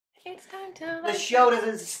It's time to The show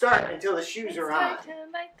doesn't start until the shoes are on. It's time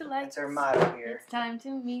to light the lights. That's our motto here. It's time to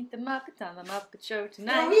meet the Muppets on the Muppet Show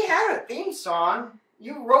tonight. No, we had a theme song.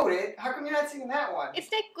 You wrote it. How come you're not singing that one?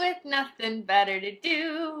 It's Nick with nothing better to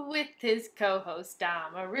do with his co-host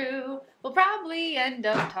Damaru. We'll probably end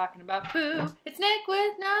up talking about poo. It's Nick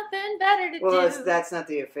with nothing better to do. Well, that's not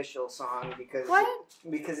the official song because What?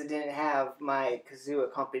 Because it didn't have my kazoo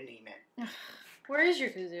accompaniment. Where is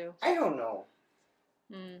your kazoo? I don't know.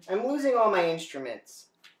 I'm losing all my instruments.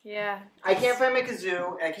 Yeah. I can't find my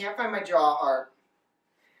kazoo, and I can't find my jaw harp.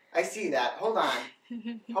 I see that. Hold on.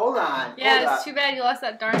 Hold on. Yeah, Hold it's up. too bad you lost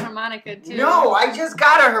that darn harmonica, too. No, I just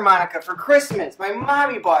got a harmonica for Christmas. My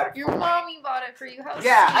mommy bought it. Your mommy bought it for you. How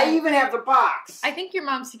Yeah, sweet. I even have the box. I think your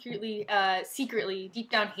mom secretly,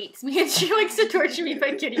 deep down hates me, and she likes to torture me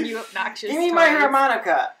by getting you obnoxious Give me toys. my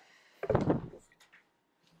harmonica.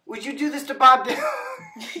 Would you do this to Bob Dylan?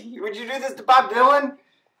 Would you do this to Bob Dylan?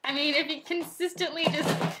 I mean, if he consistently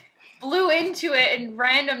just blew into it in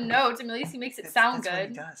random notes, I mean, at least he makes it sound That's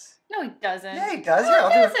good. what he does. No, he doesn't. Yeah, he does. No, Yeah,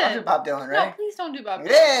 he I'll doesn't. do Bob Dylan, right? No, please don't do Bob Dylan.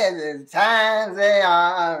 Yeah, the times they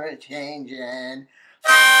are a-changing.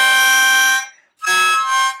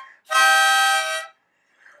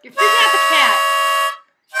 You're freaking out the cat.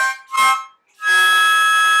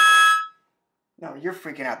 No, you're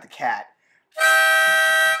freaking out the cat.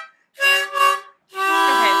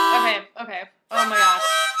 Okay. Oh my gosh.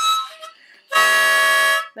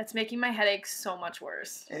 That's making my headache so much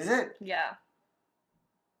worse. Is it? Yeah.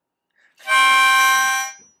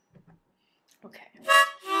 Okay.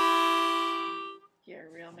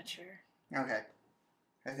 You're real mature. Okay.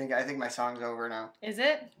 I think my song's over now. Is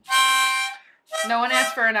it? No one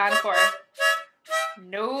asked for an encore.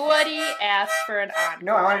 Nobody asked for an encore.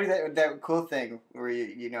 No, I want to do that cool thing where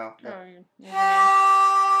you know. Oh, yeah.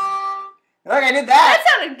 Look, I did that.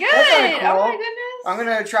 That sounded good. That sounded cool. Oh my goodness. I'm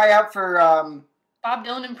gonna try out for Bob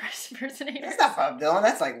Dylan impersonator. That's not Bob Dylan.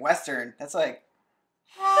 That's like Western. That's like.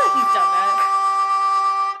 I feel like he's done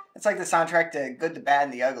that. It's like the soundtrack to Good, the Bad,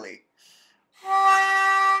 and the Ugly.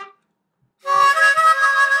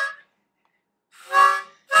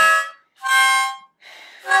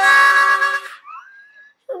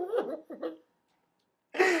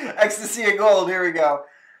 Ecstasy of Gold. Here we go.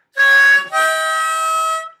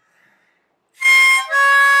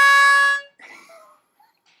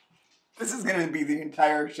 This is gonna be the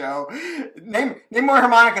entire show. Name more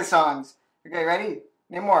harmonica songs. Okay, ready?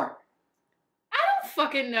 Name more. I don't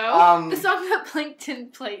fucking know. The song that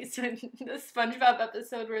Plankton plays in the SpongeBob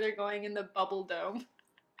episode where they're going in the bubble dome.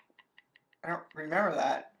 I don't remember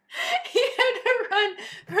that. He had to run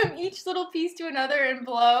from each little piece to another and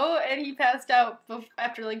blow, and he passed out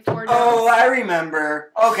after like 4 days. Oh, I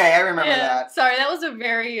remember. Okay, I remember that. Sorry, that was a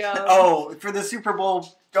very... Oh, for the Super Bowl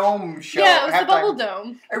Dome show. Yeah, it was the Bubble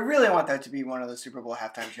Dome. I really want that to be one of the Super Bowl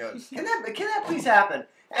halftime shows. Can that please happen?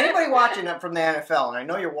 Anybody watching it from the NFL, and I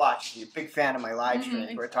know you're watching, you're a big fan of my live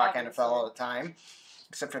streams where I talk NFL all the time,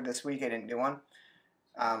 except for this week I didn't do one.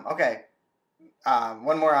 Okay.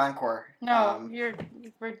 One more encore. No, we're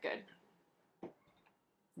good.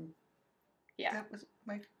 Yeah. That was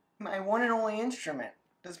my one and only instrument.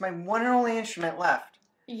 That's my one and only instrument left.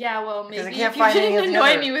 Yeah, well, maybe I can't if you find any didn't of the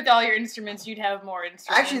annoy other... me with all your instruments, you'd have more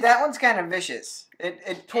instruments. Actually, that one's kind of vicious.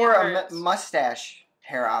 It tore a mustache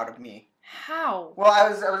hair out of me. How? Well, I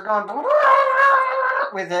was going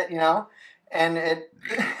with it, you know, and it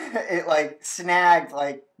like snagged,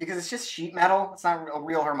 like, because it's just sheet metal. It's not a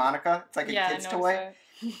real harmonica. It's like a kid's toy.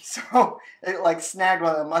 So it like snagged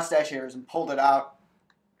one of the mustache hairs and pulled it out.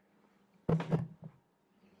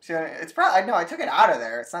 So it's probably, no, I took it out of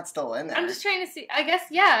there. It's not still in there. I'm just trying to see. I guess,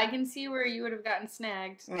 yeah, I can see where you would have gotten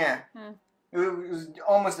snagged. Yeah. It was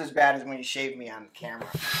almost as bad as when you shaved me on camera.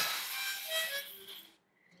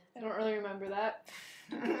 I don't really remember that.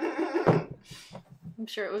 I'm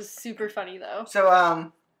sure it was super funny, though. So,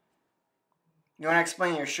 you want to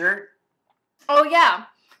explain your shirt? Oh, yeah.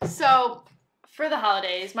 So, for the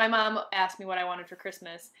holidays, my mom asked me what I wanted for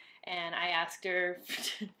Christmas, and I asked her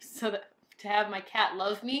to have my cat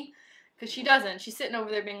love me, because she doesn't. She's sitting over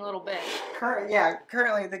there being a little bitch.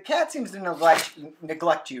 Currently, the cat seems to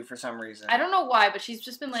neglect you for some reason. I don't know why, but she's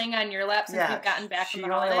just been laying on your lap since we've gotten back from the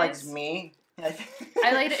holidays. She only likes me.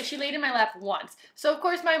 She laid in my lap once. So, of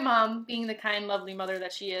course, my mom, being the kind, lovely mother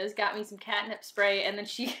that she is, got me some catnip spray, and then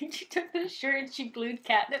she took this shirt and she glued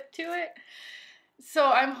catnip to it.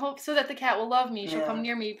 So so that the cat will love me. She'll come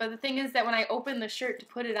near me. But the thing is that when I open the shirt to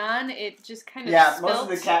put it on, it just kind of most spilt. of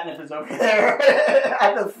the catnip is over there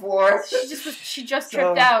at the floor. She just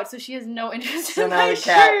tripped out, so she has no interest in now my the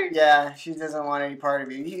cat, shirt. Yeah, she doesn't want any part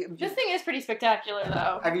of you. This thing is pretty spectacular,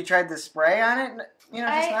 though. Have you tried the spray on it?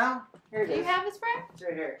 Just now. Here it is. Do you have the spray? It's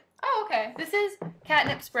right here. Oh, okay. This is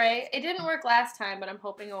catnip spray. It didn't work last time, but I'm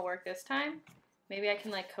hoping it'll work this time. Maybe I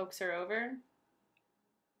can coax her over.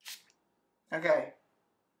 Okay.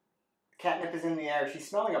 Catnip is in the air. She's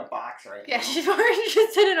smelling a box right now. Yeah, she's more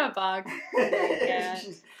interested in a box.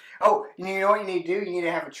 Oh, you know what you need to do? You need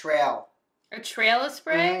to have a trail. A trail of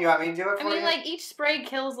spray? You want me to do it for you? I mean, each spray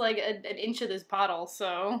kills an inch of this bottle,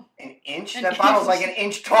 so... An inch? That bottle's like an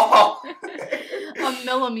inch tall. A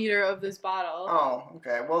millimeter of this bottle. Oh,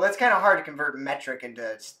 okay. Well, that's kind of hard to convert metric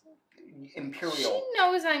into imperial. She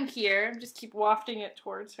knows I'm here. Just keep wafting it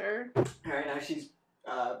towards her. All right, now she's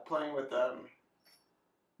playing with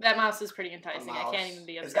That mouse is pretty enticing. I can't even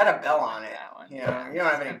be upset. It's got a bell on it. That one. Yeah, you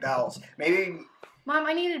don't have any bells. Maybe... Mom,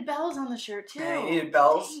 I needed bells on the shirt, too. Yeah, you needed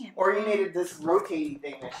bells? Damn. Or you needed this rotating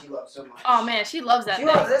thing that she loves so much. Oh, man, she loves that thing.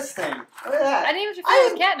 She loves this thing. Look at that. I didn't even feel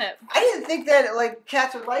it was catnip. I didn't think that,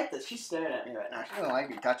 cats would like this. She's staring at me right now. She doesn't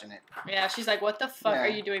like me touching it. Yeah, she's like, what the fuck are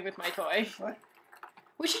you doing with my toy? What?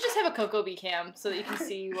 We should just have a Cocoa Bee cam so that you can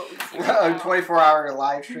see what we see right A now. 24-hour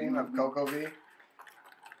live stream of Cocoa Bee.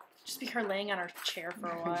 Just be her laying on her chair for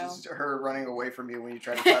a while. Just her running away from you when you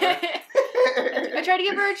try to pet her. I tried to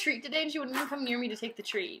give her a treat today and she wouldn't even come near me to take the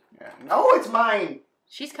treat. Yeah. No, it's mine.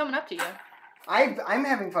 She's coming up to you. I'm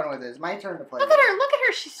having fun with it. It's my turn to play. Look at her. Look at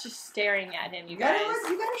her. She's just staring at him, you guys.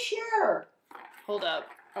 You gotta share. Hold up.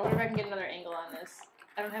 I wonder if I can get another angle on this.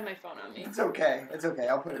 I don't have my phone on me. It's okay. It's okay.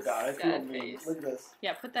 I'll put it down. It's cool me. Look at this.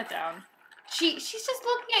 Yeah, put that down. She's just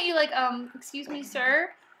looking at you like, excuse me, sir.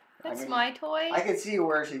 That's my toy. I can see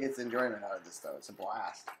where she gets enjoyment out of this, though. It's a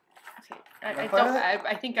blast. Okay.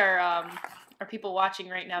 I think our people watching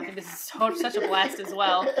right now think this is such a blast as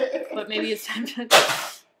well. But maybe it's time to...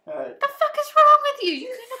 Right. The fuck is wrong with you?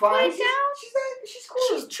 You couldn't play down? She's cool.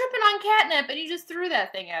 She's tripping on catnip, and you just threw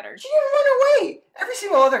that thing at her. She didn't run away. Every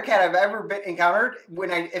single other cat I've ever encountered,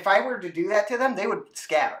 if I were to do that to them, they would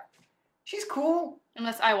scatter. She's cool.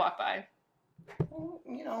 Unless I walk by.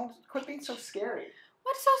 Well, quit being so scary.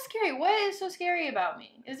 What's so scary? What is so scary about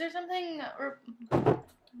me? Is there something...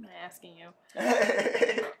 I'm asking you.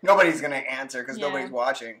 Nobody's going to answer because nobody's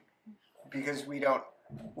watching. Because we don't...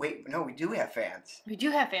 Wait, no, we do have fans. We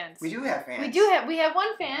do have fans. We do have fans. We have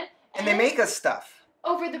one fan. And they make us stuff.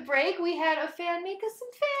 Over the break, we had a fan make us some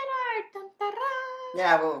fan art. Dun, dun, dun.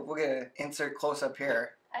 Yeah, we'll get an insert close up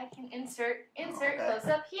here. I can insert close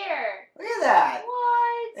up here. Look at that.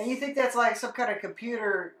 What? And you think that's like some kind of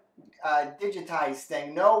computer digitized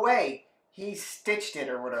thing. No way. He stitched it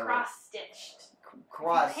or whatever. Cross-stitched.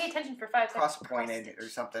 Pay attention for 5 seconds. Cross-pointed or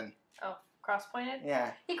something. Oh, cross-pointed?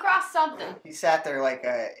 Yeah. He crossed something. He sat there like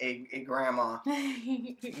a grandma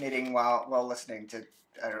knitting while listening to,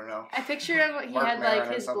 I don't know. I pictured him, he had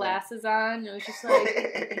like his glasses on. It was just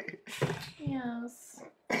like, yes.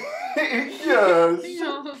 Yes.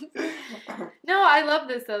 No, I love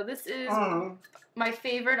this though. This is my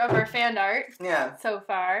favorite of our fan art so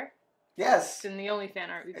far. Yes. It's been the only fan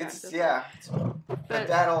art we've got so far. Yeah. But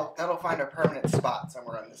that'll find a permanent spot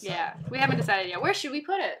somewhere on this side. We haven't decided yet. Where should we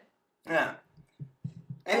put it? Yeah.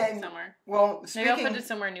 And somewhere. Well, maybe I'll put it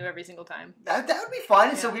somewhere new every single time. That would be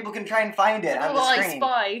fun, so people can try and find it on the screen.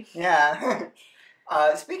 Like spy.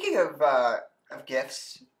 Yeah. Speaking of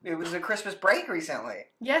gifts, it was a Christmas break recently.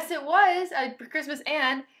 Yes, it was for Christmas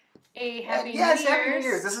and a Happy New Year's. Happy New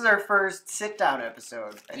Year's. This is our first sit-down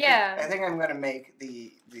episode. I think I'm going to make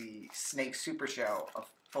the Snake Super Show a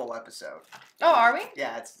full episode. Oh, are we?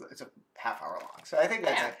 Yeah, it's a half hour long. So I think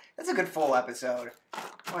that's a good full episode.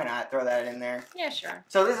 Why not throw that in there? Yeah, sure.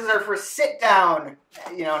 So this is our first sit-down,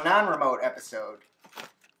 non-remote episode.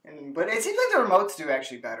 But it seems like the remotes do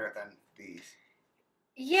actually better than these.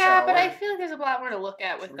 Yeah, but I feel like there's a lot more to look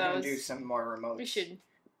at with those. We're going to do some more remotes. We should.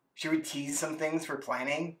 Should we tease some things for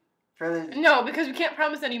planning? No, because we can't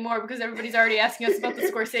promise anymore because everybody's already asking us about the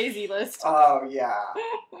Scorsese list. Oh, yeah.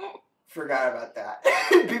 Forgot about that.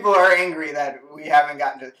 People are angry that we haven't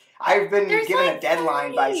gotten to... I've been given a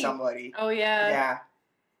deadline by somebody. Oh, yeah.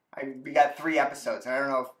 Yeah. We got 3 episodes, and I don't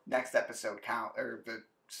know if next episode count, or the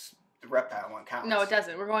reptile one counts. No, it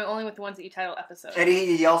doesn't. We're going only with the ones that you title episodes. And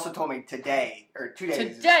he also told me today, or 2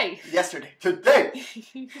 days. Today! Yesterday. Today!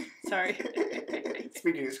 Sorry.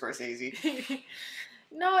 Speaking of Scorsese.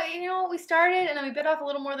 No, we started and then we bit off a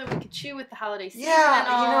little more than we could chew with the holiday season.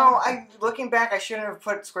 Yeah, looking back, I shouldn't have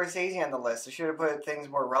put Scorsese on the list. I should have put things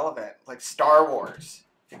more relevant, like Star Wars.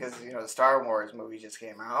 because the Star Wars movie just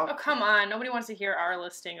came out. Oh, come on. Nobody wants to hear our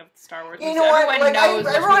listing of Star Wars You movies. know what? Everyone knows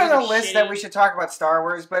I wrote on the list shitty. that we should talk about Star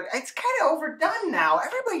Wars, but it's kind of overdone now.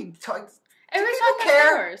 Everybody talks. Everybody's people talking care? about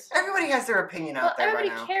Star Wars. Everybody has their opinion out there everybody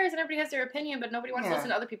right now. cares and everybody has their opinion, but nobody wants to Yeah. listen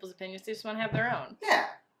to other people's opinions. They just want to have their own. Yeah.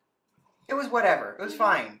 It was whatever. It was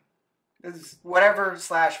fine. It was whatever /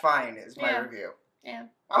 fine is my review. Yeah.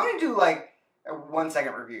 I want to do like 1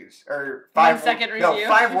 second reviews or 5 1-second review. No,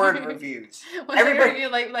 5 word reviews. 1 second review,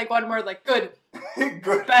 like one word, like good,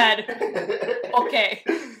 good, bad, okay.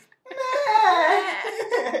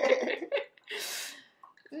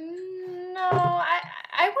 No,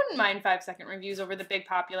 I wouldn't mind 5-second reviews over the big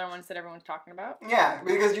popular ones that everyone's talking about. Yeah,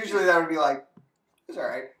 because usually that would be like, it's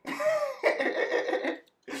alright.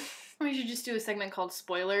 We should just do a segment called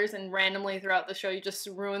spoilers, and randomly throughout the show you just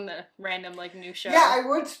ruin the random new show. Yeah, I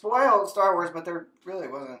would spoil Star Wars, but there really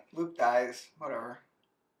wasn't. Luke dies. Whatever.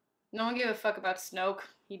 No one gave a fuck about Snoke.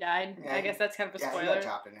 He died. Yeah, I guess that's kind of a spoiler. Yeah, he got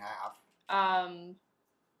chopped in half.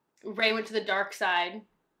 Rey went to the dark side.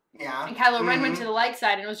 Yeah. And Kylo Ren went to the light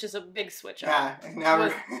side, and it was just a big switch up. Yeah. Now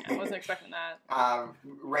I wasn't expecting that.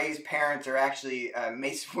 Rey's parents are actually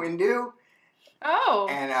Mace Windu. Oh.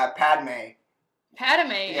 And Padme.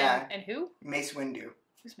 Padme. Yeah. And who? Mace Windu.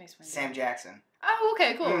 Who's Mace Windu? Sam Jackson. Oh,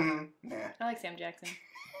 okay, cool. Mm-hmm. Yeah. I like Sam Jackson.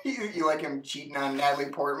 You like him cheating on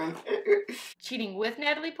Natalie Portman? Cheating with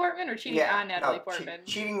Natalie Portman or cheating on Natalie Portman?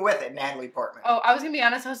 Cheating with it, Natalie Portman. Oh, I was going to be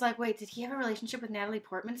honest. I was like, wait, did he have a relationship with Natalie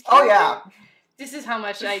Portman's Oh, character? yeah. This is how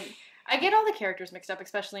much I get all the characters mixed up,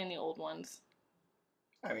 especially in the old ones.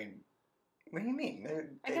 I mean, what do you mean?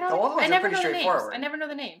 The old ones are pretty straightforward. I never know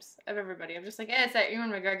the names of everybody. I'm just like, it's that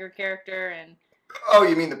Ewan McGregor character and... Oh,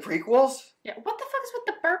 you mean the prequels? Yeah, what the fuck is with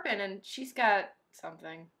the burping? And she's got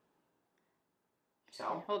something.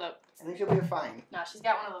 So? Hold up. I think she'll be fine. No, she's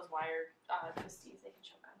got one of those wired twisties. They can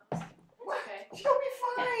choke on those. What? Okay. She'll be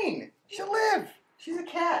fine. She'll live. She's a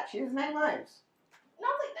cat. She has 9 lives. No,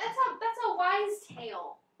 that's a wise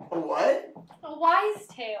tale. A what? A wise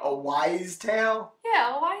tale. A wise tale?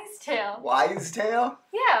 Yeah, a wise tale. Wise tale?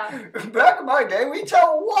 Yeah. Back in my day, we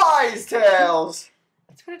tell wise tales.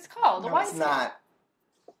 That's what it's called. A No, wise it's tale. not.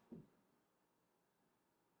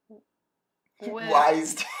 With...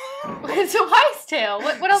 Wise tale. It's a wise tale.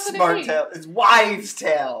 What else would Smart it be? tale. It's wives'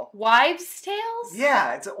 tale. Wives' tales?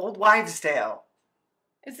 Yeah, it's an old wives' tale.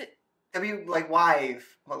 Is it? Like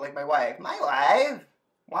wife. Well, like my wife. My wife.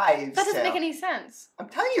 Wives' That doesn't tale. make any sense. I'm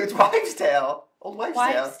telling you, it's wives' tale. Old wives'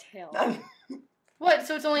 Wives' tale. tale. What?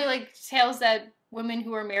 So it's only like tales that women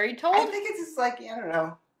who are married told? I think it's just like, I don't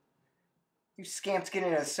know. You scamps get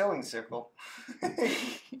in a sewing circle.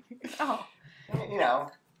 Oh. You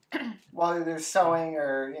know, while they're sewing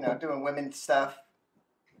or, doing women's stuff.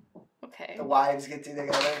 Okay. The wives get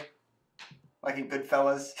together. Like in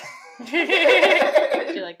Goodfellas.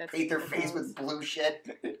 I feel like that's... Paint their face with blue shit.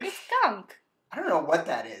 It's skunk. I don't know what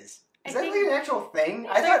that is. Is that think like an actual thing?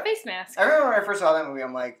 It's like a face mask. I remember when I first saw that movie,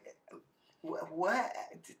 I'm like, what?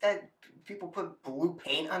 Did that people put blue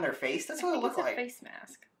paint on their face? That's what it looked like. It's a face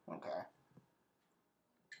mask. Okay.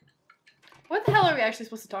 What the hell are we actually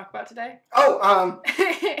supposed to talk about today? Oh,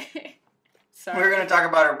 Sorry. we're going to talk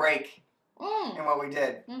about our break Mm. and what we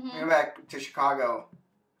did. Mm-hmm. We went back to Chicago.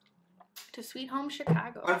 To Sweet Home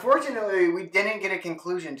Chicago. Unfortunately, we didn't get a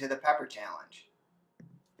conclusion to the pepper challenge.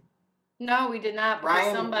 No, we did not. Because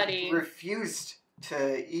Ryan somebody refused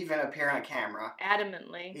to even appear on camera.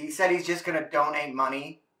 adamantly. He said he's just going to donate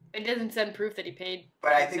money. It doesn't send proof that he paid.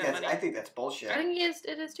 But I It's think no that's money. bullshit. I think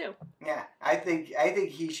it is too. Yeah, I think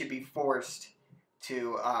he should be forced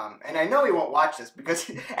to, and I know he won't watch this because,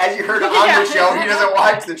 as you heard on the show, he doesn't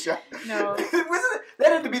watch the show. No.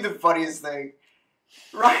 That had to be the funniest thing.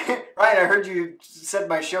 Ryan, I heard you said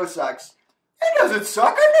my show sucks. It doesn't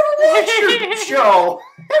suck. I never watched your show.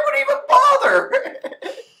 I wouldn't even bother.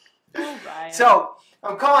 Oh, Ryan. So,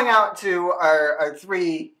 I'm calling out to our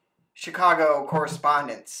 3 Chicago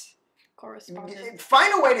correspondents.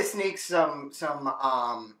 Find a way to sneak some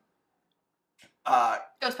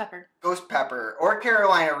Ghost pepper. or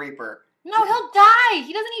Carolina Reaper. No, he'll die.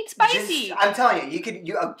 He doesn't eat spicy. I'm telling you,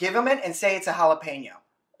 you give him it and say it's a jalapeno.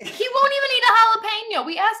 He won't even eat a jalapeno.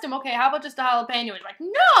 We asked him, okay, how about just a jalapeno? He's like,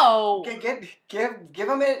 no. Give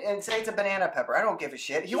him it and say it's a banana pepper. I don't give a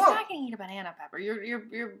shit. He's not gonna eat a banana pepper.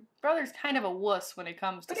 Your brother's kind of a wuss when it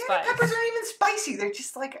comes to banana spice. peppers aren't even spicy. They're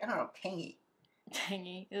just like, I don't know, tangy.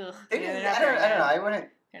 Tangy. Ugh. I don't know. I wouldn't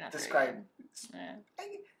describe. Yeah.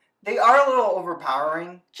 They are a little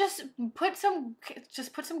overpowering. Just put some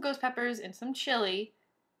ghost peppers in some chili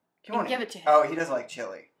and give it to him. Oh, he does like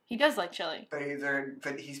chili. He does like chili. But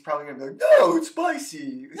he's probably gonna be like, no, it's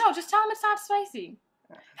spicy. No, just tell him it's not spicy.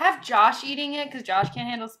 Have Josh eating it, because Josh can't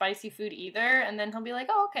handle spicy food either, and then he'll be like,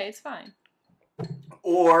 oh, okay, it's fine.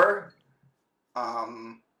 Or,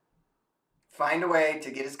 find a way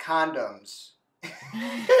to get his condoms.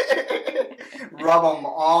 Rub them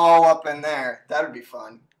all up in there. That would be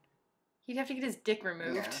fun. He'd have to get his dick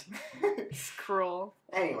removed. Yeah. It's cruel.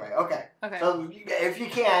 Anyway, okay. Okay. So if you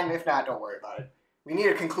can, if not, don't worry about it. We need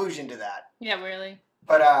a conclusion to that. Yeah, really.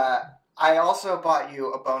 But I also bought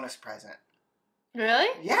you a bonus present. Really?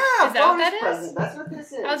 Yeah, is that bonus what that present. is? That's what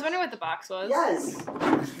this is. I was wondering what the box was. Yes.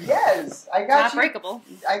 Yes. I got Not you. breakable.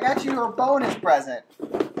 I got you a bonus present.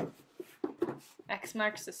 X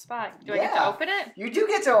marks the spot. Do I get to open it? You do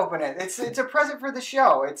get to open it. It's a present for the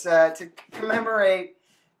show. It's to commemorate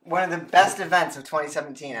one of the best events of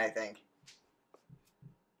 2017, I think.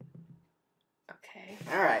 Okay.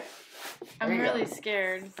 All right. I'm really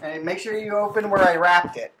scared. And make sure you open where I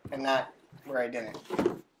wrapped it and not where I didn't.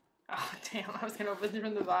 Oh, damn. I was going to open it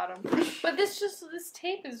from the bottom. But this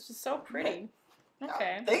tape is just so pretty.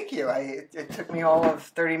 Okay. Thank you. It took me all of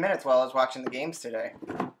 30 minutes while I was watching the games today.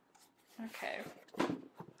 Okay.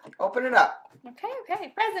 Open it up.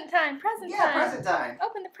 Okay. Present time. Yeah, present time.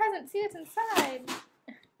 Open the present. See what's inside.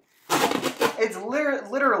 It's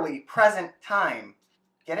literally present time.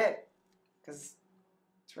 Get it? Because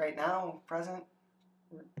it's right now, present.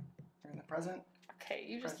 We're in the present. Okay,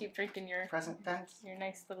 you just keep drinking your present tense. Your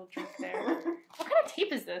nice little drink there. What kind of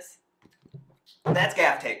tape is this? That's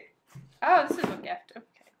gaff tape. Oh, this is what gaff tape.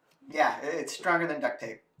 Okay. Yeah, it's stronger than duct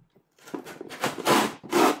tape.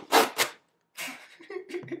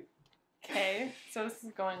 Okay, so this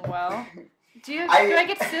is going well. Do I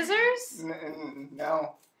get scissors?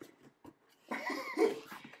 No.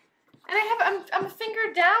 And I'm a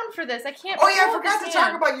finger down for this. I can't. Oh yeah, I forgot to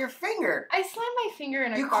talk about your finger. I slammed my finger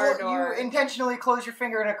in a car door. You intentionally closed your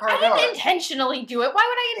finger in a car door. I didn't intentionally do it.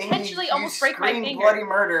 Why would I intentionally almost break my finger? You screamed bloody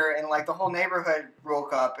murder, and like the whole neighborhood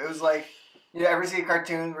woke up. It was like, you ever see a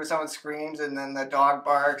cartoon where someone screams and then the dog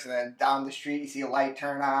barks, and then down the street you see a light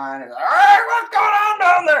turn on, and like, hey, what's going on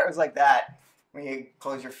down there? It was like that when you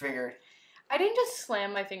close your finger. I didn't just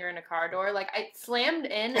slam my finger in a car door. Like, I slammed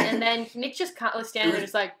in, and then Nick just was standing there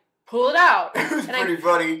just like, pull it out. It was pretty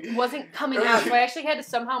funny. Wasn't coming out, so I actually had to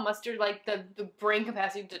somehow muster like the brain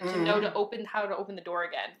capacity to know how to open the door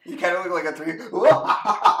again. You kind of look like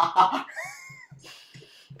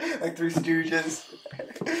like Three Stooges.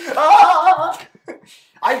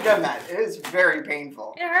 I've done that. It is very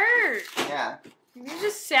painful. It hurt. Yeah. You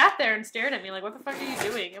just sat there and stared at me like, what the fuck are you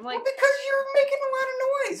doing? I'm like, well, because you're making a lot of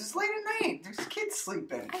noise. It's late at night. There's kids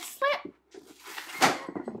sleeping.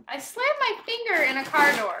 I slammed my finger in a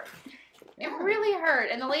car door. It really hurt.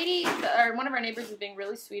 And the lady, or one of our neighbors, was being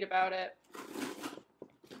really sweet about it.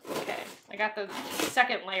 Okay, I got the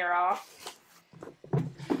second layer off.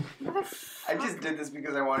 I just did this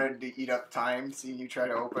because I wanted to eat up time seeing you try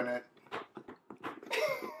to open it.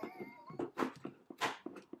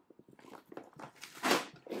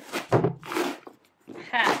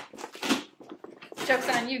 Ha. Joke's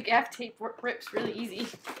on you. Gaff tape rips really easy.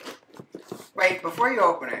 Wait, before you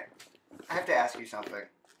open it, I have to ask you something.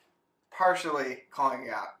 Partially calling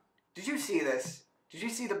you out. Did you see this? Did you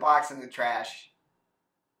see the box in the trash?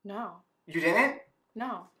 No. You didn't?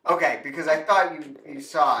 No. Okay, because I thought you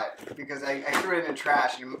saw it. Because I threw it in the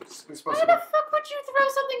trash and it was supposed Why the fuck would you throw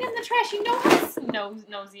something in the trash? You know how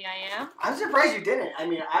nosy I am. I'm surprised you didn't. I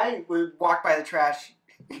mean, I would walk by the trash.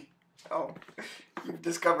 Oh, you've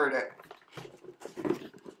discovered it.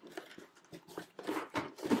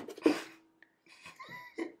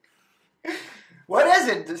 What is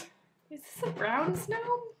it? Is this a brown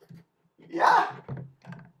gnome? Yeah.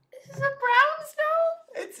 This is a brown gnome?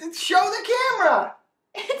 It's show the camera.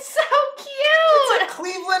 It's so cute. It's a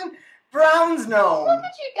Cleveland Browns gnome. Look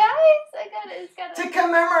at you guys. It's got to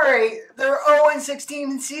commemorate their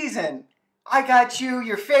 0-16 season. I got you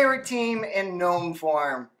your favorite team in gnome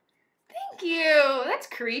form. Thank you. That's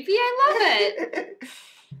creepy. I love it.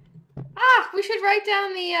 We should write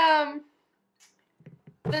down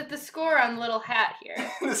the score on the little hat here.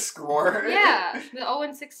 The score? Yeah, the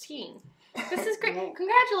 0-16. This is great.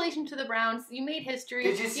 Congratulations to the Browns. You made history.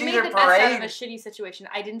 Did you see made their the parade? best out of a shitty situation.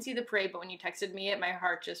 I didn't see the parade, but when you texted me it, my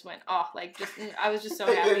heart just went, I was just so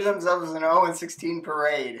happy. They gave themselves an 0-16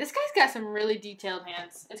 parade. This guy's got some really detailed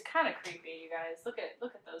hands. It's kind of creepy, you guys. Look at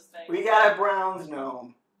those things. We got a Browns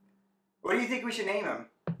gnome. What do you think we should name him?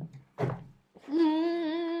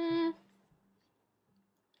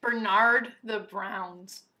 Bernard the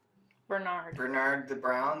Browns. Bernard the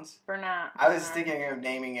Browns? Bernard. I was thinking of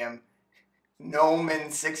naming him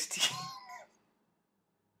Gnome-in-16.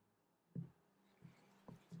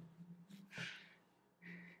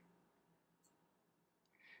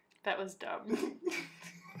 That was dumb.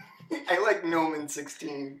 I like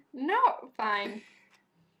Gnome-in-16. No, fine.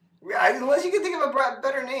 Unless you can think of a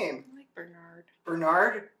better name. I like Bernard.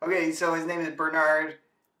 Bernard? Okay, so his name is Bernard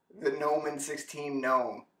the Gnome-in-16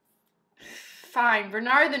 Gnome. Fine,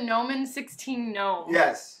 Bernard the Gnome-in-16 Gnome.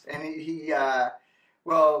 Yes, and he's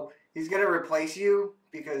going to replace you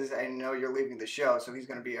because I know you're leaving the show, so he's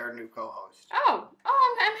going to be our new co-host. Oh,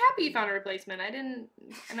 I'm happy you found a replacement. I didn't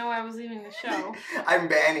know I was leaving the show. I'm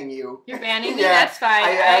banning you. You're banning me? Yeah, That's fine.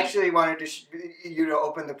 I actually wanted you to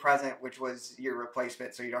open the present, which was your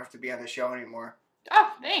replacement, so you don't have to be on the show anymore.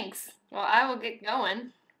 Oh, thanks. Well, I will get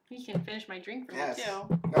going. You can finish my drink for me,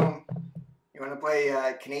 too. Gnome, you want to play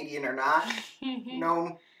Canadian or not?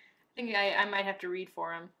 Gnome? I think I might have to read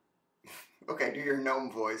for him. Okay, do your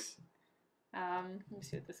gnome voice. Let me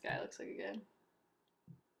see what this guy looks like again.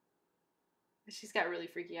 She's got really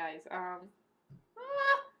freaky eyes. Okay.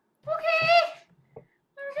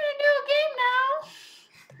 We're gonna do a game now.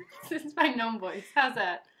 This is my gnome voice. How's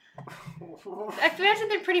that? Actually, that's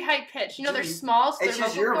something pretty high pitched. You know, they're small, so it's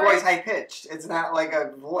just your voice high pitched. It's not like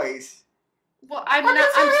a voice. Well, I'm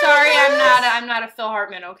sorry. I'm not a Phil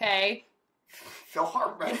Hartman. Okay. Phil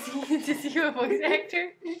Hartman. Is he a voice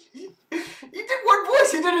actor? He did one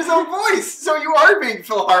voice. He did his own voice. So you are being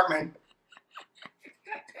Phil Hartman.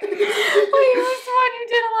 Wait, who's the one who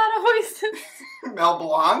did a lot of voices? Mel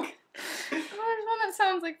Blanc. Oh, there's one that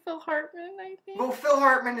sounds like Phil Hartman, I think. Well, Phil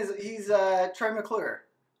Hartman he's Troy McClure.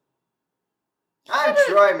 I'm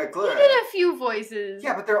Troy McClure. He did a few voices.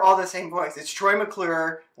 Yeah, but they're all the same voice. It's Troy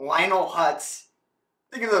McClure, Lionel Hutz.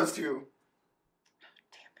 Think of those two.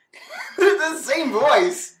 They're the same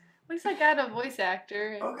voice. At least I got a voice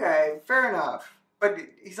actor. Okay, fair enough. But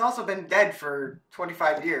he's also been dead for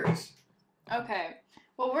 25 years. Okay.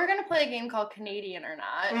 Well, we're going to play a game called Canadian or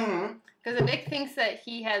Not. Because Vic thinks that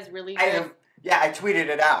he has really good... I tweeted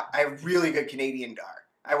it out. I have really good Canadian dar.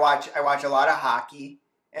 I watch a lot of hockey.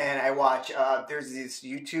 And I watch, there's this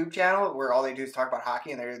YouTube channel where all they do is talk about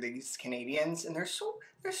hockey, and they're these Canadians, and they're so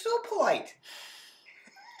polite.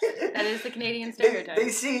 That is the Canadian stereotype.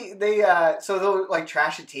 So they'll like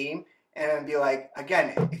trash a team and be like,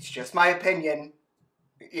 again, it's just my opinion.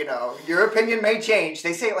 You know, your opinion may change.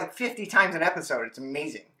 They say it like 50 times an episode. It's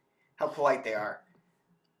amazing how polite they are.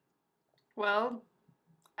 Well,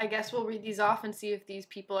 I guess we'll read these off and see if these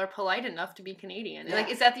people are polite enough to be Canadian. Yeah. Like,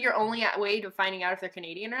 is that your only way to finding out if they're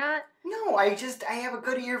Canadian or not? No, I have a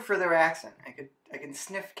good ear for their accent. I can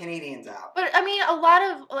sniff Canadians out. But I mean, a lot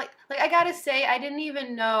of like I gotta say, I didn't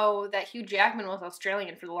even know that Hugh Jackman was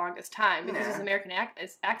Australian for the longest time because his American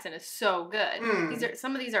accent is so good.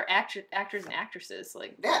 Some of these are actors and actresses.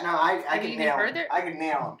 Like I can nail them. I can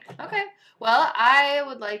nail them. Okay, well, I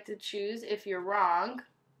would like to choose if you're wrong.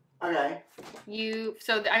 Okay.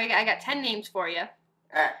 I got 10 names for you.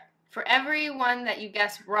 Alright. For every one that you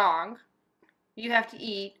guess wrong, you have to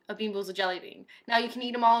eat a Bean Boozled jelly bean. Now, you can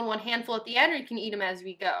eat them all in one handful at the end, or you can eat them as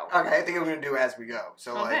we go. Okay, I think I'm going to do as we go.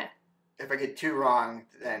 So, like, if I get 2 wrong,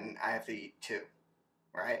 then I have to eat 2.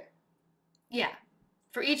 Right? Yeah.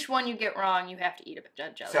 For each one you get wrong, you have to eat a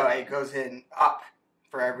jelly bean. So, it goes in up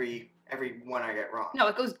for every one I get wrong. No,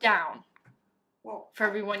 it goes down. Well, for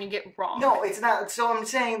every one you get wrong. No, it's not. So I'm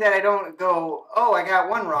saying that I don't go, oh, I got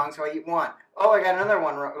 1 wrong, so I eat 1. Oh, I got another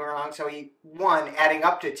 1 wrong, so I eat 1, adding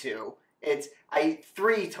up to 2. I eat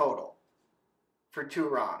 3 total for 2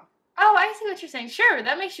 wrong. Oh, I see what you're saying. Sure,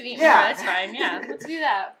 that makes you eat more. That's fine. Yeah, let's do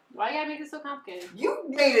that. Why you gotta make it so complicated? You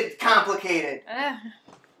made it complicated.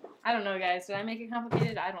 I don't know, guys. Did I make it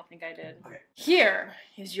complicated? I don't think I did. Okay. Here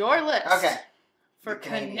is your list. Okay. For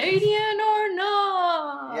Canadian or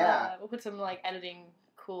not. Yeah. We'll put some, like, editing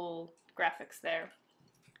cool graphics there.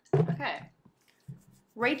 Okay.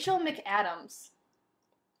 Rachel McAdams.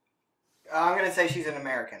 I'm going to say she's an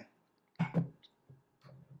American.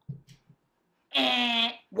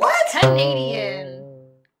 What?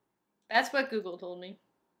 Canadian. That's what Google told me.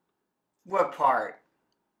 What part?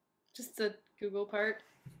 Just the Google part.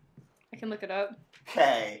 I can look it up.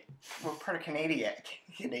 Okay. What part of Canada?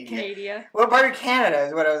 Canada. What part of Canada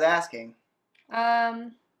is what I was asking.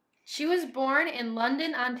 She was born in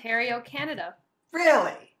London, Ontario, Canada.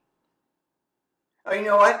 Really? Oh, you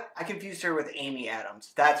know what? I confused her with Amy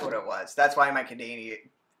Adams. That's what it was. That's why my Canadian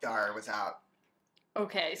radar was out.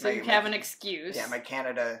 Okay, so you have an excuse. Yeah, my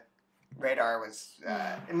Canada radar was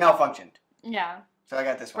it malfunctioned. Yeah. So I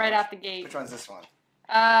got this one. Right out the gate. Which one's this one?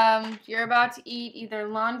 You're about to eat either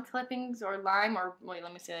lawn clippings or lime or... Wait,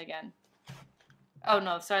 let me say that again. Oh,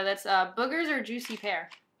 no, sorry. That's boogers or juicy pear.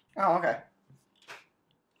 Oh, okay.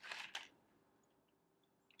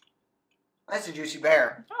 That's a juicy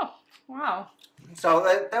pear. Oh, wow. So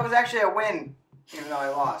that was actually a win Even though I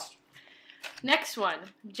lost. Next one.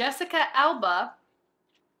 Jessica Alba.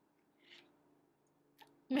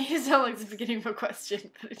 Maybe it sounds like the beginning of a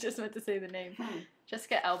question, but I just meant to say the name.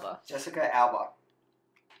 Jessica Alba. Jessica Alba.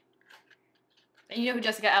 And you know who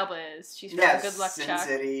Jessica Alba is? She's from Good Luck Sin Chuck.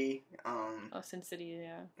 City. Sin City,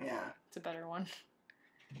 yeah. Yeah. It's a better one.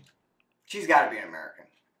 She's got to be an American.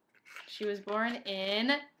 She was born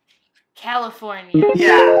in California.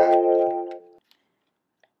 Yeah.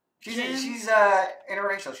 She's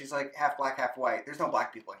interracial. She's like half black, half white. There's no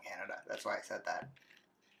black people in Canada. That's why I said that.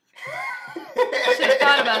 I should have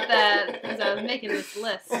thought about that as I was making this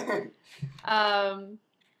list.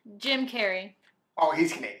 Jim Carrey. Oh,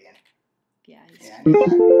 he's Canadian. Yeah, he's Yeah, very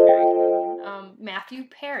Canadian. Matthew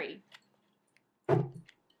Perry.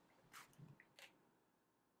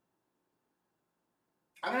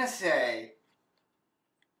 I'm gonna say,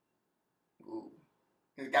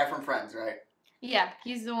 the guy from Friends, right? Yeah,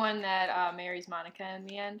 he's the one that marries Monica in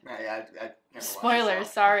the end. Yeah, I never Spoilers,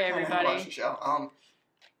 sorry everybody. I never watched the show.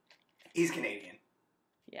 He's Canadian.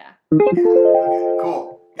 Yeah. Okay,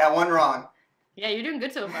 cool. Got one wrong. Yeah, you're doing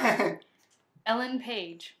good so far. Ellen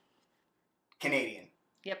Page. Canadian.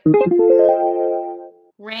 Yep.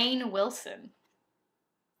 Rainn Wilson.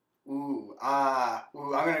 I'm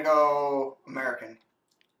gonna go American.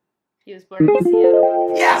 He was born in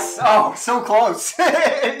Seattle. Yes! Oh, so close.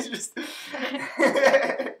 It's just...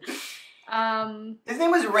 His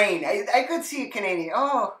name was Rain. I could see a Canadian.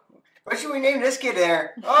 Oh, what should we name this kid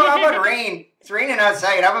there? Oh, how about Rain? It's raining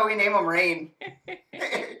outside. How about we name him Rain? He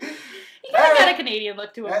kind of got a Canadian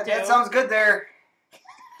look to him, too. That sounds good there.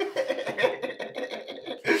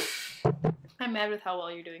 I'm mad with how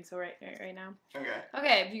well you're doing so right now. Okay.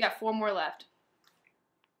 Okay, you got 4 more left.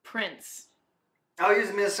 Prince. Oh, he was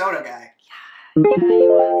a Minnesota guy. Yeah, he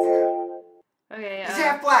was. Okay. He's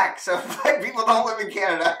half black, so black people don't live in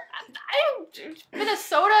Canada.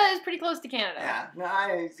 Minnesota is pretty close to Canada. Yeah. No,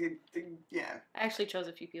 yeah. I actually chose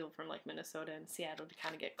a few people from like Minnesota and Seattle to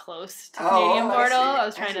kind of get close to Oh, Canadian border. I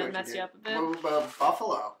was trying to mess you up a bit.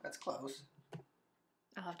 Buffalo. That's close.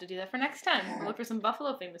 I'll have to do that for next time. We'll look for some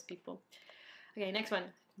Buffalo famous people. Okay, next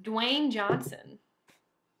one. Dwayne Johnson.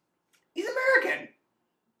 He's American.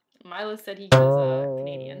 My list said he was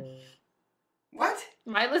Canadian. What?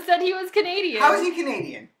 My list said he was Canadian. How is he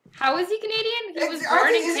Canadian? How is he Canadian? He was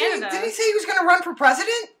born in Canada. Did he say he was going to run for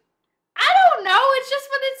president? I don't know. It's just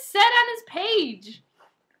what it said on his page.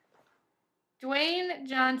 Dwayne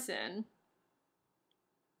Johnson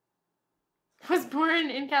was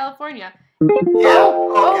born in California. Yeah.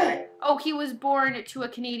 Okay. Oh, he was born to a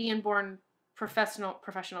Canadian-born professional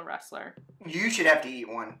wrestler. You should have to eat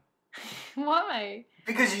one. Why?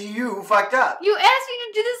 Because you fucked up. You asked me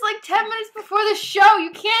to do this like 10 minutes before the show.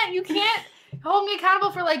 You can't hold me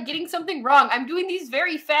accountable for like getting something wrong. I'm doing these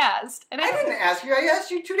very fast. And I didn't ask you. I asked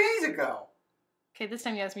you 2 days ago. Okay, this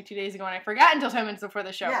time you asked me 2 days ago and I forgot until 10 minutes before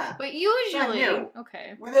the show. Yeah. But usually...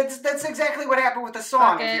 Okay. Well, that's exactly what happened with the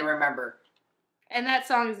song, if you remember. And that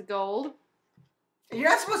song is gold. You're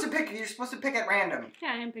not supposed to pick. You're supposed to pick at random.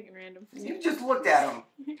 Yeah, I am picking random. You just looked at them.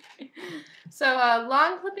 So,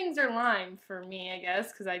 long clippings are lime for me, I guess,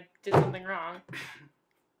 because I did something wrong.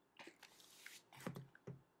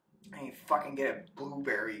 And you fucking get a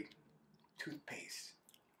blueberry toothpaste.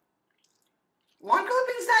 Long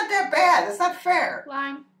clipping's not that bad. That's not fair.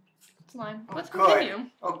 Lime. It's lime. Oh, Let's good. continue.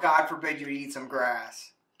 Oh, God forbid you eat some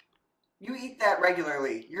grass. You eat that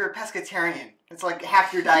regularly. You're a pescatarian. It's like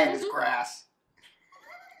half your diet is grass.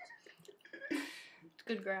 It's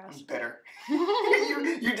good grass. I'm bitter.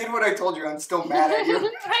 you did what I told you. I'm still mad at you.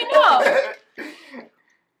 I know.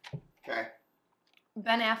 Okay.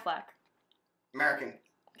 Ben Affleck. American.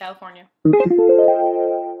 California. I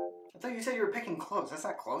thought you said you were picking close. That's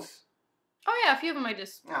not close. Oh, yeah. A few of them I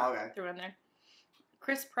just okay. threw in there.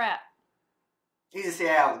 Chris Pratt. He's a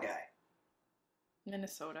Seattle guy.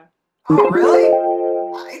 Minnesota. Oh, really?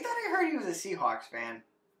 I thought I heard he was a Seahawks fan.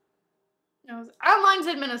 Online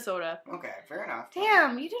said Minnesota. Okay, fair enough.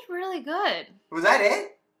 Damn, you did really good. Was that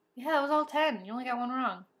it? Yeah, that was all 10. You only got 1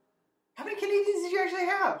 wrong. How many Canadians did you actually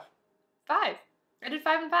have? 5. I did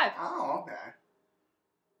 5 and 5. Oh, okay.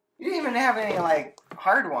 You didn't even have any, like,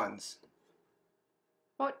 hard ones.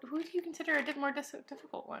 Who do you consider a more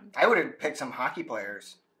difficult one? I would have picked some hockey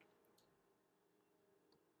players.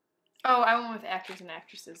 Oh, I went with actors and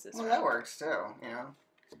actresses this Well, round. that works, too, you know.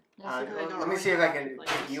 Let me really see if I can plays.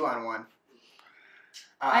 get you on one.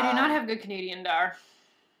 I do not have good Canadian dar.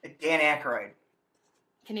 Dan Aykroyd.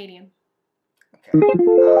 Canadian. Okay.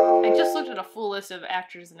 I just looked at a full list of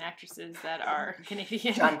actors and actresses that are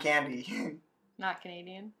Canadian. John Candy. Not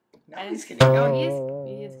Canadian. No, he's Canadian. Oh, he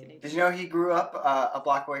is Canadian. Did you know he grew up a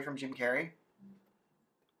block away from Jim Carrey?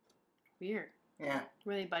 Weird. Yeah.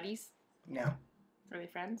 Were they buddies? No. Were they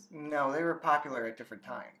friends? No, they were popular at different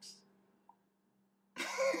times.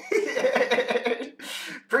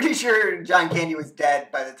 Pretty sure John Candy was dead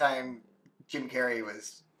by the time Jim Carrey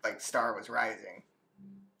was, star was rising.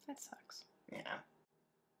 That sucks. Yeah.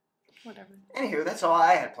 Whatever. Anywho, that's all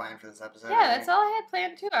I had planned for this episode. Yeah, that's all I had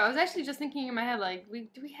planned too. I was actually just thinking in my head,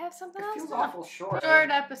 do we have something else? It feels awful short. Short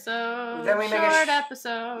episode. Then we make a short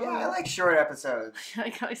episode. Yeah, I like short episodes.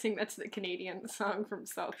 I think that's the Canadian song from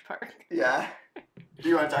South Park. Yeah. Do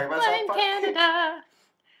you want to talk about South Park? Canada.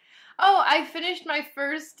 Oh, I finished my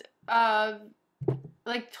first, the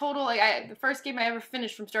first game I ever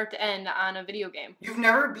finished from start to end on a video game. You've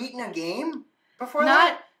never beaten a game before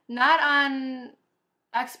that? Not on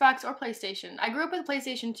Xbox or PlayStation. I grew up with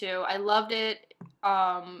PlayStation 2. I loved it.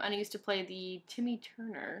 And I used to play the Timmy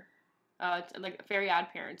Turner, Very Odd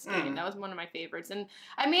Parents game. That was one of my favorites. And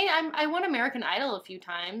I won American Idol a few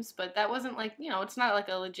times, but that wasn't it's not like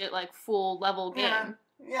a legit full level game.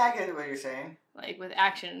 Yeah, I get what you're saying. With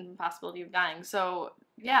action and possibility of dying. So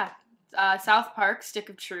yeah, South Park: Stick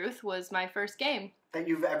of Truth was my first game. That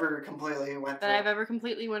you've ever completely went through? That I've ever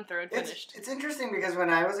completely went through and finished. It's interesting because when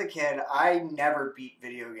I was a kid, I never beat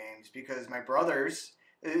video games because my brothers...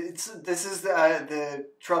 This is the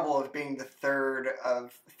trouble of being the third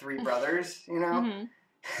of three brothers, you know? Mm-hmm.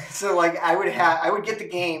 So, I would get the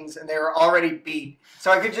games and they were already beat.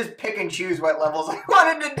 So I could just pick and choose what levels I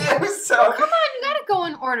wanted to do, so... Come on, you gotta go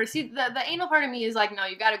in order. See, the anal part of me is no,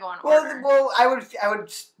 you gotta go in order. Well, I would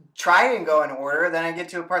try and go in order, then I get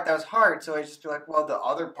to a part that was hard, so I'd just be like, well, the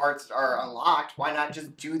other parts are unlocked, why not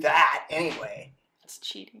just do that anyway? It's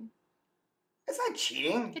cheating. It's not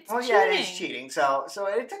cheating. It's cheating. Yeah, it is cheating. So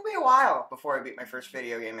it took me a while before I beat my first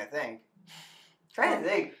video game, I think. Trying to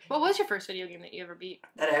think. What was your first video game that you ever beat?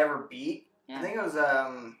 That I ever beat? Yeah. I think it was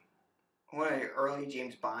one of the early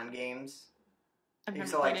James Bond games. I've never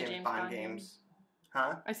used to played like a James Bond games.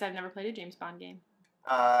 Huh? I said I've never played a James Bond game.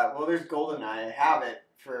 Well, there's GoldenEye. I have it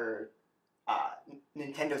for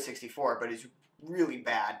Nintendo 64, but it's really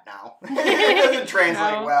bad now. It doesn't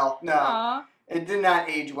translate well. No. Aww. It did not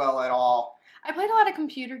age well at all. I played a lot of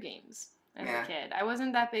computer games as a kid. I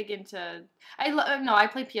wasn't that big into... I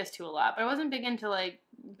played PS2 a lot, but I wasn't big into,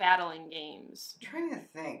 battling games. I'm trying to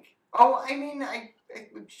think. Oh, I'm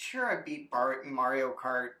sure I beat Mario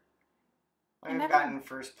Kart. I've gotten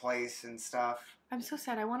first place and stuff. I'm so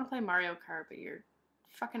sad. I want to play Mario Kart, but your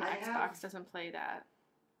fucking Xbox doesn't play that.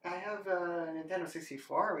 I have a Nintendo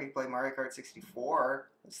 64. We play Mario Kart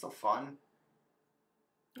 64. It's still fun.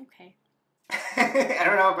 Okay. I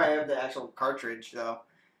don't know if I have the actual cartridge, though.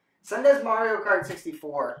 Send us Mario Kart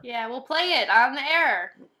 64. Yeah, we'll play it on the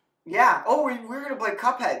air. Yeah. Oh, we're going to play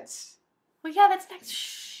Cupheads. Well, yeah, that's next.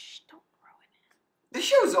 Shh, don't ruin it. The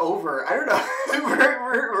show's over. I don't know.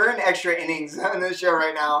 we're in extra innings on this show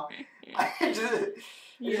right now. I just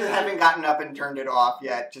haven't gotten up and turned it off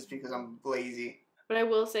yet just because I'm lazy. But I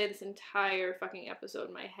will say this entire fucking episode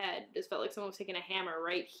in my head just felt like someone was taking a hammer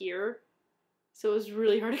right here. So it was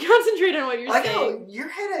really hard to concentrate on what you're saying. Your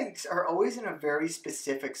headaches are always in a very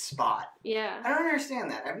specific spot. Yeah. I don't understand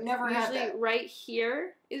that. I've never had that. Usually right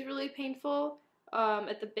here is really painful.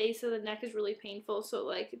 At the base of the neck is really painful. So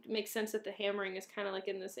it makes sense that the hammering is kind of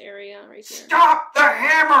in this area right here. Stop the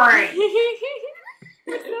hammering! Have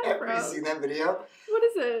you seen that video? What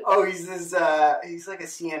is it? Oh, he's he's like a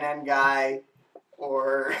CNN guy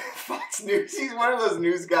or Fox News. He's one of those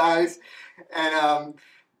news guys. And,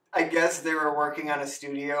 I guess they were working on a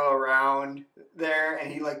studio around there,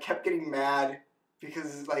 and he kept getting mad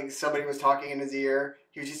because somebody was talking in his ear.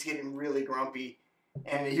 He was just getting really grumpy,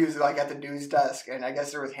 and he was at the news desk, and I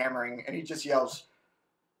guess there was hammering, and he just yells,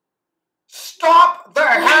 "Stop the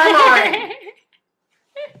hammering!"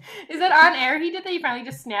 Is that on air? He did that. He finally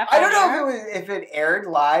just snapped. I don't know if it aired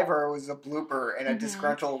live or it was a blooper, and a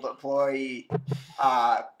disgruntled employee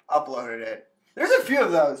uploaded it. There's a few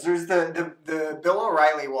of those. There's the Bill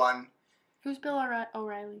O'Reilly one. Who's Bill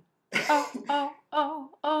O'Reilly? Oh,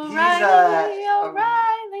 O'Reilly. He's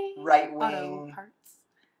O'Reilly. Right wing. Auto parts.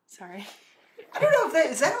 Sorry. I don't know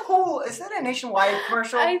if is that a nationwide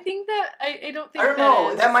commercial? I think that I don't think. I don't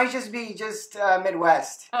know. That might just be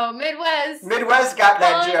Midwest. Oh, Midwest. Midwest got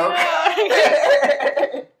that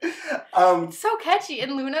joke. So catchy.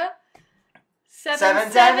 And Luna.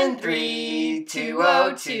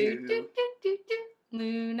 773-202.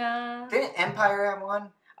 Luna. Didn't Empire have one?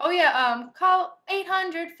 Oh yeah, call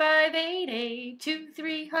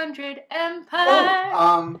 800-588-2300 Empire.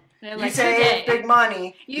 Oh, you save big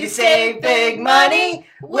money. You save big money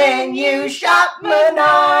when you shop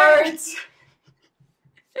Menards.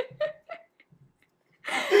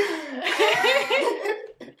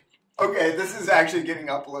 Okay, this is actually getting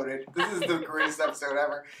uploaded. This is the greatest episode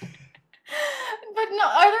ever. But no,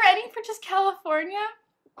 are there any for just California?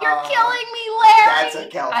 You're killing me, Larry! That's a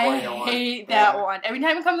California one. I hate that one. Every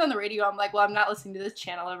time it comes on the radio, I'm like, well, I'm not listening to this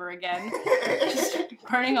channel ever again. Just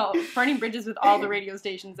burning bridges with all the radio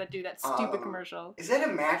stations that do that stupid commercial. Is that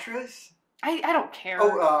a mattress? I don't care.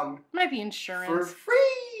 Oh, might be insurance. For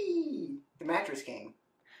free! The Mattress King.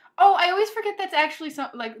 Oh, I always forget that's actually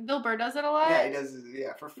like Bill Burr does it a lot. Yeah, he does.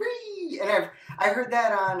 Yeah, for free. And I heard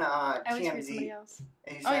that on I always TMZ. heard somebody else.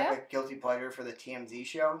 I used to have a guilty pleasure for the TMZ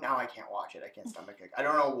show. Now I can't watch it. I can't stomach it. I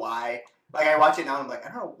don't know why. Like I watch it now, and I'm like, I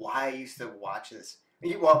don't know why I used to watch this.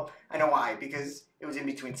 Well, I know why, because it was in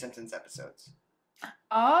between Simpsons episodes.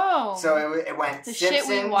 Oh. So it went the Simpsons,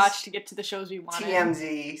 shit we watched to get to the shows we wanted.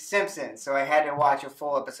 TMZ, Simpsons. So I had to watch a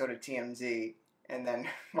full episode of TMZ and then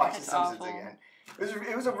watch the Simpsons again.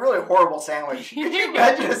 It was a really horrible sandwich. Could you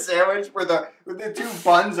imagine a sandwich where the two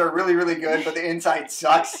buns are really, really good, but the inside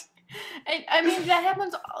sucks? I mean, that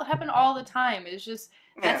happened all the time. It's just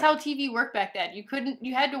that's how TV worked back then.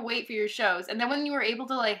 You had to wait for your shows, and then when you were able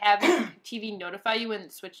to like have TV notify you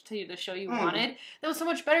and switch to the show you wanted, that was so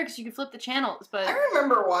much better because you could flip the channels. But I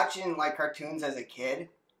remember watching like cartoons as a kid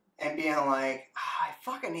and being like, I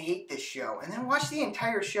fucking hate this show, and then watch the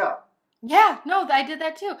entire show. Yeah, no, I did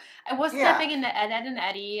that too. I wasn't that big into Ed, Ed and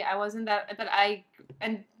Eddie. I wasn't that, but I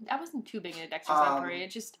wasn't too big into Dexter's Laboratory.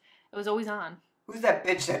 It was always on. Who's that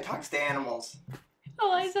bitch that talks to animals?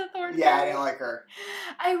 Eliza Thornton. Yeah, I didn't like her.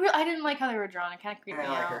 I didn't like how they were drawn. It kind of creeped me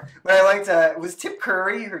out. I didn't like her. But I liked, was Tim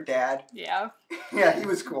Curry her dad? Yeah. Yeah, he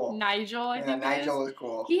was cool. Nigel, I think Nigel was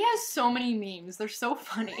cool. He has so many memes. They're so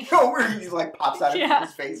funny. Oh, where he like pops out of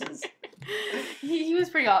people's faces. He was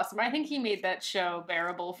pretty awesome. I think he made that show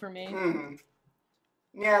bearable for me. Mm-hmm.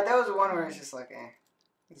 Yeah, that was the one where it's just like,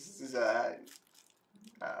 this is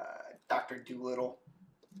Dr. Dolittle.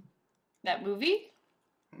 That movie?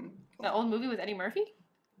 That old movie with Eddie Murphy?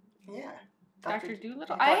 Yeah. Dr.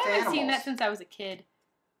 Dolittle? I haven't seen that since I was a kid.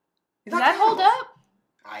 Does that hold up?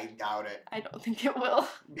 I doubt it. I don't think it will.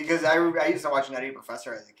 Because I used to watch Nutty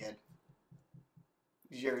Professor as a kid.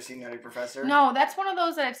 Did you ever see Nutty Professor? No, that's one of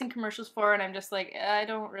those that I've seen commercials for, and I'm just like, I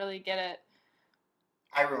don't really get it.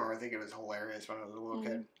 I remember thinking it was hilarious when I was a little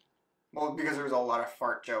kid. Well, because there was a lot of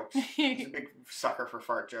fart jokes. I was a big sucker for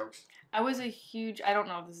fart jokes. I was a huge... I don't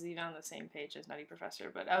know if this is even on the same page as Nutty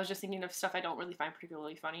Professor, but I was just thinking of stuff I don't really find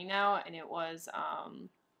particularly funny now, and it was... I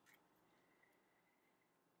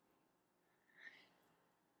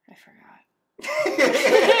forgot.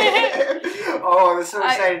 Oh, I was so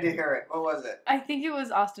excited to hear it. What was it? I think it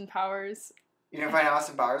was Austin Powers. You didn't find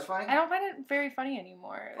Austin Powers funny? I don't find it very funny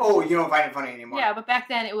anymore. Oh, you don't find it funny anymore? Yeah, but back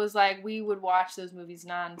then it was like we would watch those movies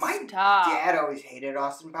nonstop. My dad always hated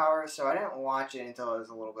Austin Powers, so I didn't watch it until I was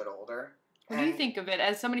a little bit older. What do you think of it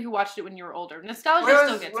as somebody who watched it when you were older? Nostalgia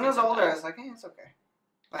still gets me. When I was older, I was like, it's okay.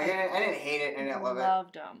 Like, I didn't hate it, and I didn't love it.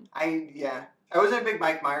 Loved them. I wasn't a big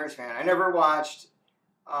Mike Myers fan. I never watched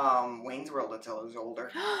Wayne's World until I was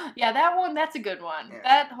older. Yeah, that's a good one. Yeah.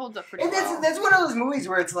 That holds up pretty well. And that's one of those movies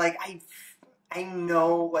where it's like, I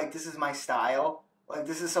know, like, this is my style. Like,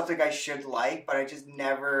 this is something I should like, but I just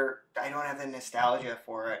I don't have the nostalgia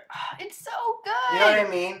for it. It's so good. You know what I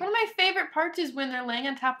mean? One of my favorite parts is when they're laying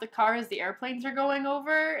on top of the car as the airplanes are going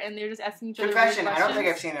over, and they're just asking each other questions. I don't think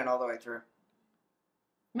I've seen it all the way through.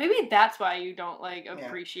 Maybe that's why you don't, like,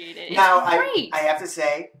 appreciate it. It's now, great. I have to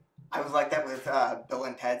say, I was like that with Bill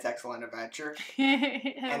and Ted's Excellent Adventure.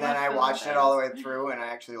 And then I watched it all the way through, and I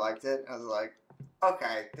actually liked it. I was like,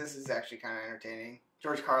 okay, this is actually kind of entertaining.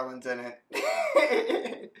 George Carlin's in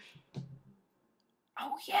it.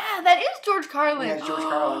 Oh, yeah, that is George Carlin. Yeah, it's George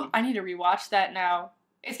Carlin. I need to rewatch that now.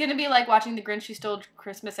 It's going to be like watching The Grinch Who Stole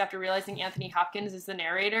Christmas after realizing Anthony Hopkins is the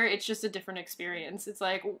narrator. It's just a different experience. It's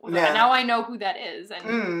like, now I know who that is.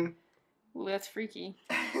 And ooh, that's freaky.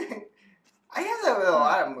 I have that with a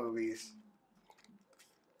lot of movies.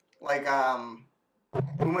 Like,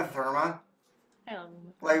 Uma Thurman. I love Uma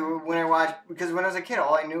Thurman. Like, when I watched... Because when I was a kid,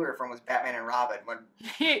 all I knew her from was Batman and Robin.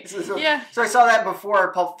 Yeah. So I saw that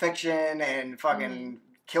before Pulp Fiction and fucking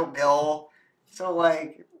Kill Bill. So,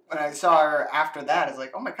 like... When I saw her after that, I was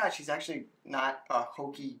like, oh my god, she's actually not a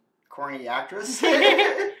hokey, corny actress.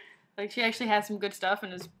 Like, she actually has some good stuff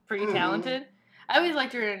and is pretty talented. I always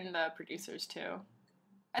liked her in The Producers, too.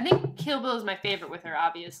 I think Kill Bill is my favorite with her,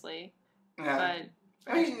 obviously. Yeah.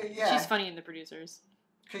 But she's funny in The Producers.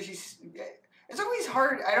 Because it's always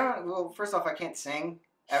hard. Well, first off, I can't sing,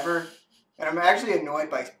 ever. And I'm actually annoyed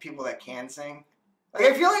by people that can sing. Like,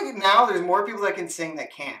 I feel like now there's more people that can sing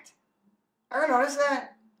that can't. Ever notice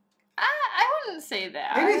that? I wouldn't say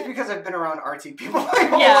that. Maybe it's because I've been around artsy people my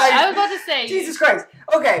whole life. Yeah, I was about to say. Jesus Christ.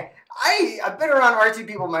 Okay, I've been around artsy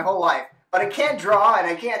people my whole life, but I can't draw and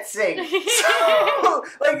I can't sing. So,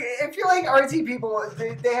 like, I feel like artsy people,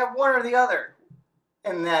 they have one or the other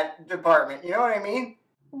in that department. You know what I mean?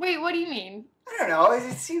 Wait, what do you mean? I don't know.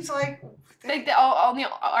 It seems like all the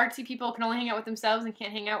artsy people can only hang out with themselves and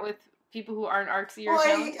can't hang out with people who aren't artsy or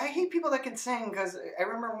talented? I hate people that can sing, because I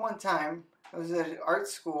remember one time I was at art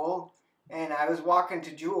school and I was walking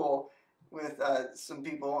to Jewel with some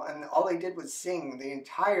people, and all they did was sing the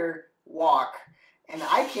entire walk, and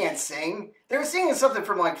I can't sing. They were singing something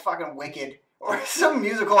from like fucking Wicked or some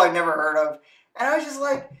musical I'd never heard of, and I was just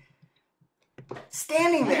like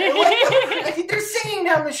standing there, like they're singing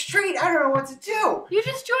down the street. I don't know what to do. You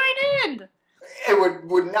just join in. It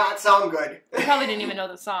would not sound good. They probably didn't even know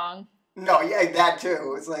the song. No, yeah, that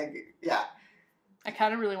too. It's like, yeah. I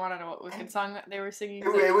kind of really want to know what Wicked song that they were singing.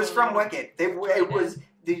 It was from Wicked. It was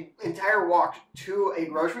the entire walk to a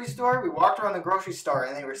grocery store. We walked around the grocery store,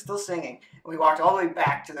 and they were still singing. And we walked all the way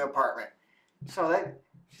back to the apartment. So that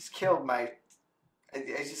just killed my...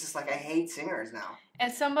 It's just like, I hate singers now.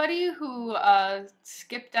 As somebody who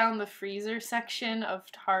skipped down the freezer section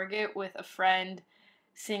of Target with a friend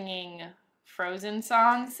singing Frozen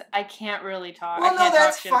songs, I can't really talk. Well, no,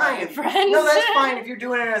 that's fine. No, that's fine if you're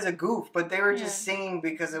doing it as a goof, but they were just singing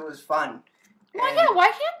because it was fun. Well, yeah, why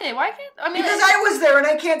can't they? I mean, because I was there and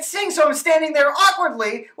I can't sing, so I'm standing there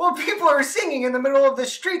awkwardly while people are singing in the middle of the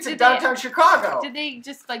streets of downtown Chicago. Did they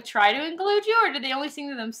just, like, try to include you, or did they only sing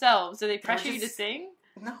to themselves? Did they pressure you to sing?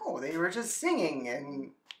 No, they were just singing,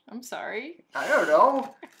 and... I'm sorry. I don't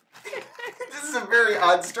know. This is a very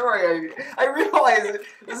odd story. I realize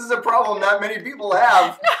this is a problem not many people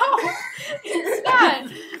have. No, it's not.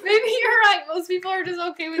 Maybe you're right. Most people are just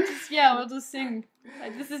okay with just, we'll just sing.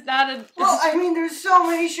 Like, this is not a... Well, I mean, there's so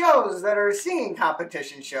many shows that are singing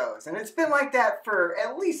competition shows, and it's been like that for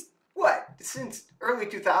at least, since early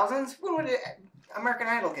 2000s? When would American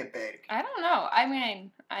Idol get big? I don't know. I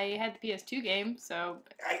mean, I had the PS2 game, so...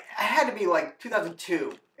 I had to be like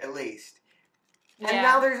 2002, at least. And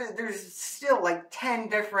now there's still like 10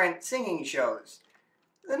 different singing shows.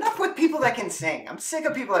 Enough with people that can sing. I'm sick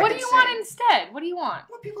of people that can sing. What do you want instead? What do you want?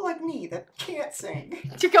 I want people like me that can't sing.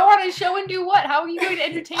 To go on a show and do what? How are you going to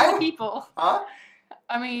entertain the people? Huh?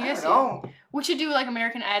 I mean, I don't know. We should do like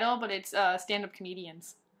American Idol, but it's stand-up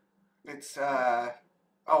comedians. It's, that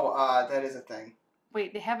is a thing.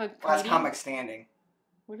 Wait, they have a comedian? Last Comic Standing.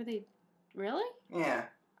 What are they... Really? Yeah.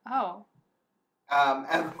 Oh.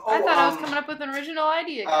 I thought I was coming up with an original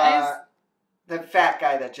idea, guys. The fat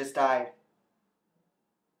guy that just died.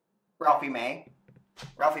 Ralphie May.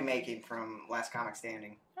 Ralphie May came from Last Comic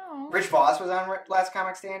Standing. Oh. Rich Voss was on Last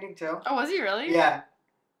Comic Standing, too. Oh, was he really? Yeah.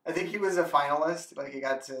 I think he was a finalist. Like, he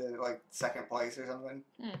got to, like, second place or something.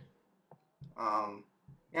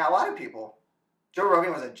 Yeah, a lot of people. Joe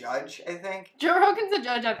Rogan was a judge, I think. Joe Rogan's a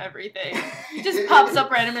judge on everything. He just pops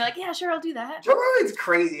up randomly like, yeah, sure, I'll do that. Joe Rogan's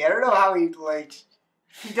crazy. I don't know how he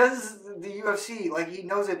does the UFC, like, he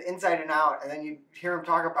knows it inside and out, and then you hear him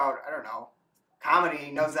talk about, I don't know, comedy,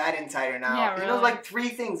 he knows that inside and out. Yeah, really. He knows, like, 3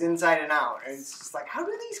 things inside and out, and it's just like, how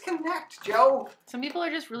do these connect, Joe? Some people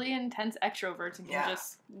are just really intense extroverts and can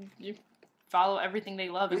just follow everything they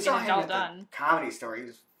love and get it all done. Comedy Store, he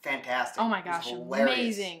was fantastic. Oh my gosh,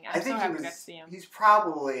 amazing. I'm so happy to see him. He's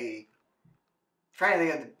probably, I'm trying to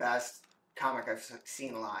think of the best comic I've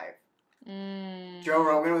seen live. Joe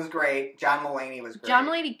Rogan was great. John Mulaney was great. John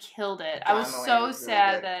Mulaney killed it. I was so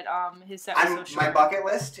sad that his set was so short. My bucket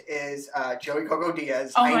list is Joey Coco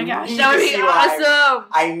Diaz. Oh my gosh, that would be awesome.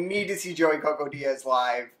 I need to see Joey Coco Diaz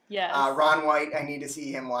live. Yes. Ron White, I need to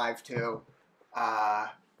see him live too. Ron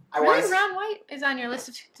White is on your list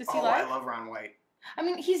to see live? I love Ron White. I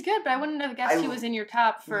mean, he's good, but I wouldn't have guessed he was in your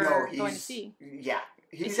top for going to see. Yeah,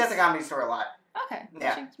 he's at the Comedy Store a lot. Okay.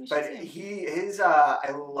 Yeah, but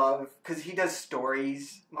I love, because he does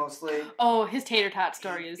stories mostly. Oh, his tater tot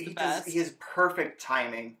story is the best. He has perfect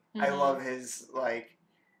timing. I love his, like,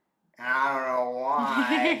 I don't know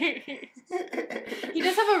why. He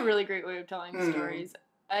does have a really great way of telling stories.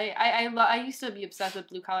 I used to be obsessed with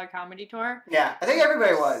Blue Collar Comedy Tour. Yeah, I think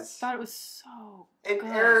everybody was. I thought it was so good. It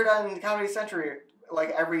aired on Comedy Central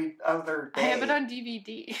like every other day. I have it on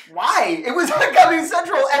DVD. Why? It was on Comedy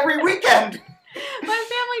Central every weekend. My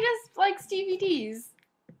family just likes DVDs.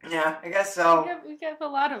 Yeah, I guess so. We have a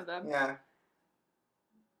lot of them. Yeah.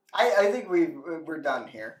 I think we're done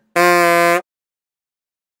here.